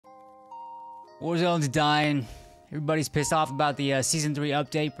Warzone's dying. Everybody's pissed off about the Season 3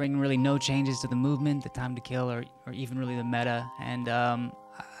 update, bringing really no changes to the movement, the time to kill, or even really the meta. And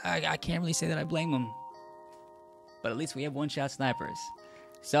I can't really say that I blame them. But at least we have one-shot snipers.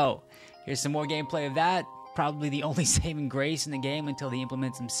 So, here's some more gameplay of that. Probably the only saving grace in the game until they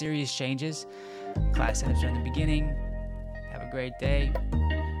implement some serious changes. Class setups are in the beginning. Have a great day.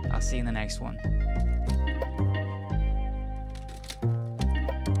 I'll see you in the next one.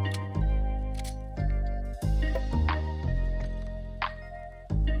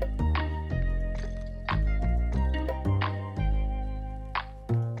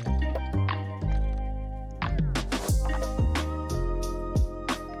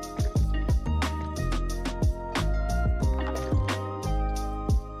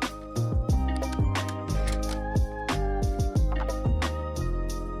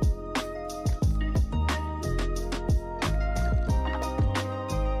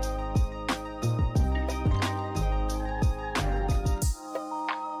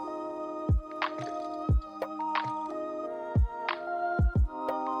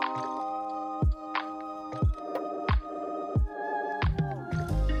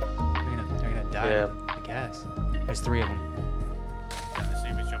 Yeah. I guess. There's 3 of them. The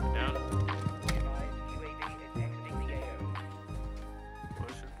CB's jumping down. Push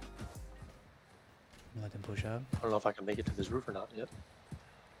it. Let them push up. I don't know if I can make it to this roof or not yet.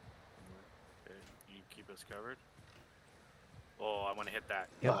 Okay, you keep us covered. Oh, I want to hit that.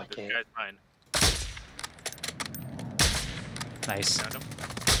 Yep. Oh, I This can't. guy's mine. Nice. Found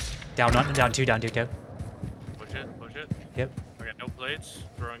him. Down two. Push it, push it. Yep. I got no plates.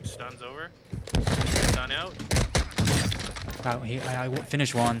 Throwing stuns over. Stun out. Oh, I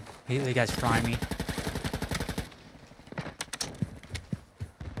finished one. The guy's frying me.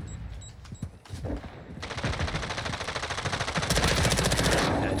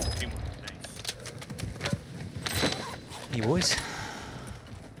 Teamwork. Nice. You boys.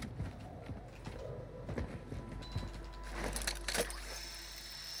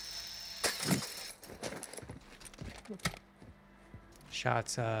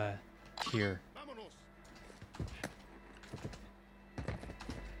 Shots here.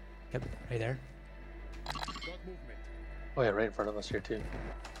 Yep, right there. Oh yeah, right in front of us here too.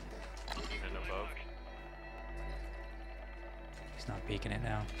 And above. He's not peeking it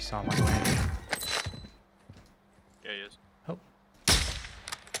now. You saw my land. Yeah, he is. Oh.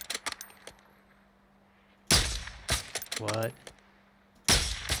 What?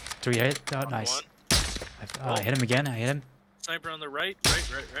 3 hit? Oh, nice. I hit him again. I hit him. Sniper on the right.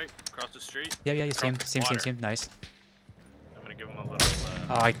 Right. Across the street. Yeah, same. Water. Nice. I'm gonna give him a little.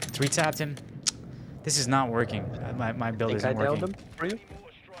 Oh, I 3-tapped him. This is not working. My build Think I isn't downed working. him for you?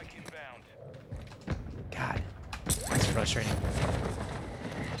 God, that's frustrating.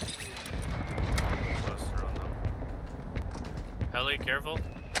 Cluster on them. Heli, careful.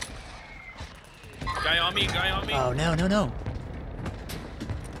 Guy on me. Oh no.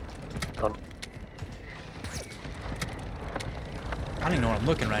 Gone. I don't even know where I'm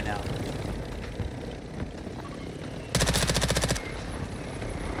looking right now.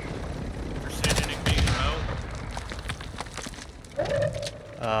 Precisioning being out.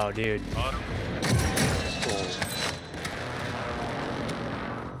 Oh, dude. Bottom.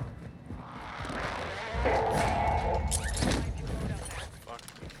 Fuck.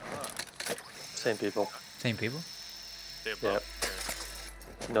 Same people. Same people? Stay above.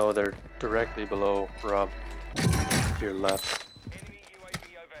 Yeah. No, they're directly below Rob. To your left.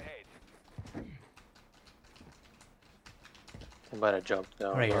 They might have jumped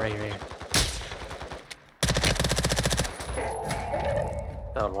down. Right here.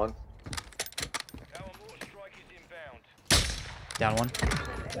 Down one. Down one.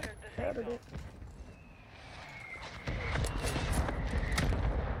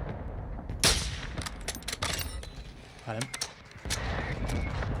 Got him.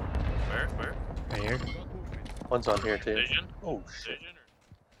 Where? Right here. One's on here too. Vision? Oh shit. Vision or...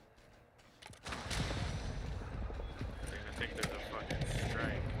 I think there's a fucking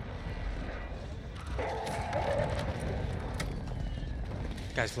strike.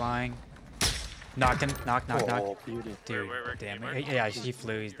 Guy's flying. Knocked him. Knock. Oh, beauty. Dude, Where, damn where? it. Yeah, he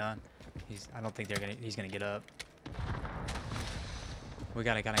flew. He's done. I don't think he's gonna get up. We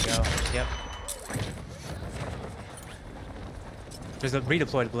gotta go. Yep. There's a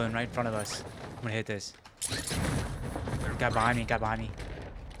redeployed balloon right in front of us. I'm gonna hit this. Guy behind me.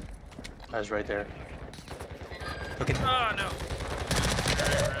 I was right there. Look at. Oh no!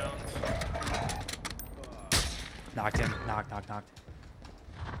 Knocked him. Knocked.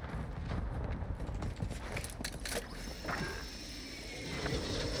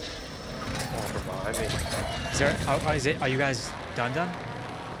 Oh, for there? Are you guys done?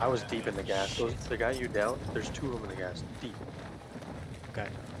 I was deep in the gas. The guy you downed, there's 2 of them in the gas. Deep. Okay.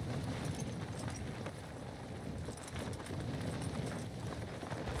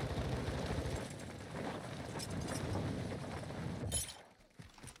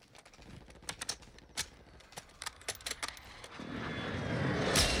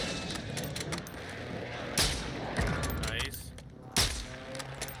 Nice.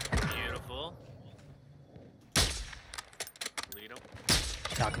 Beautiful. Lead him.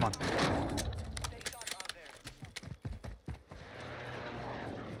 Nah, come on.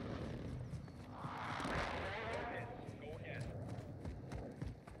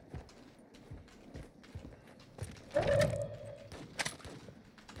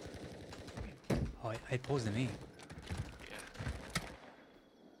 Oh, it pulls to me. Yeah.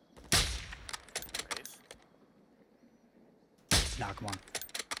 Nice. Nah, come on.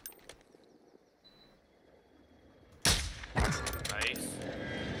 Nice.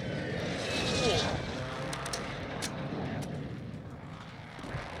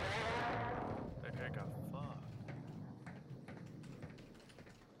 That guy got fucked.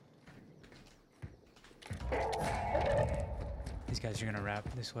 These guys are gonna wrap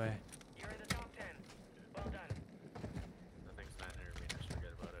this way. You're in the top 10. Well done. Nothing's not near me, just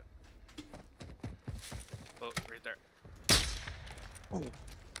forget about it. Oh, right there.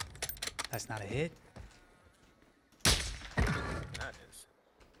 That's not a hit. That is.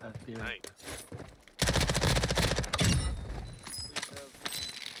 That's the Nice. Please have...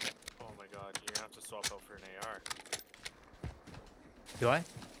 Oh my god, you're gonna have to swap out for an AR. Do I? You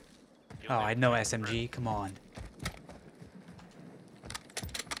Oh, only I have know one SMG. Come on.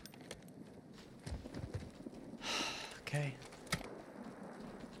 Okay.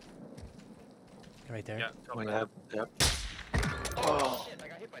 Right there. Yeah, tell me We that. have, yep. Oh shit, I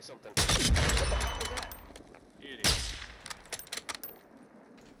got hit by something. Beauty.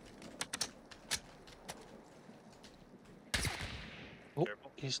 Oh,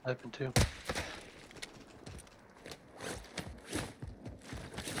 Careful. he's sniping too.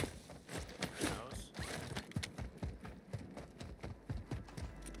 House.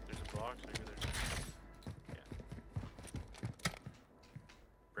 There's a box over there. Yeah.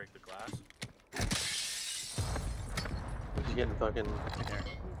 Break the glass. He's getting fucking. Right there.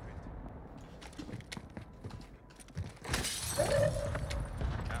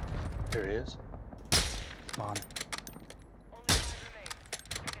 There he is. Come on. Only 5 remain.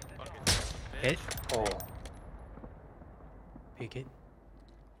 Fucking Hit. bitch. Oh, Peek it.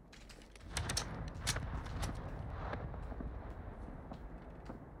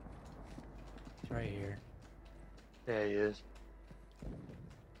 He's right here. yeah, he is.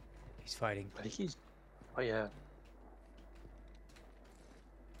 He's fighting. I think he's. Oh yeah.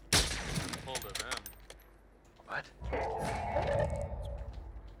 Hold of him. What?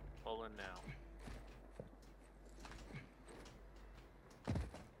 Pull in now.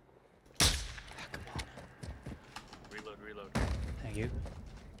 Come on. Reload. Thank you.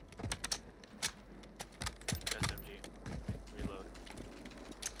 SMG. Reload.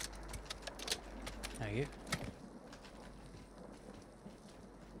 Thank you.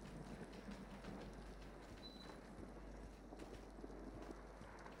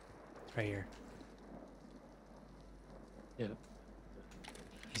 Right here. Yeah.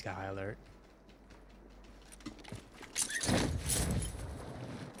 He's got high alert.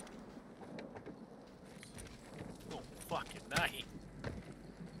 Oh, fucking night.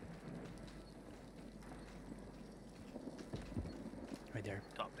 Right there.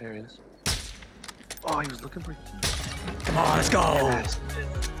 Top. There he is. Oh, he was looking for. Come on, let's go! Yes.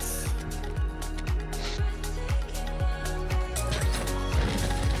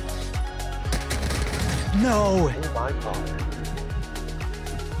 No! Oh my god.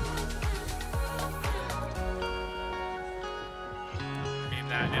 Aim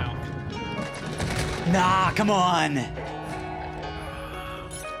that now. Nah, come on!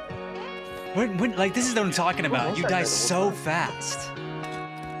 Like, this is what I'm talking about. You die so fast.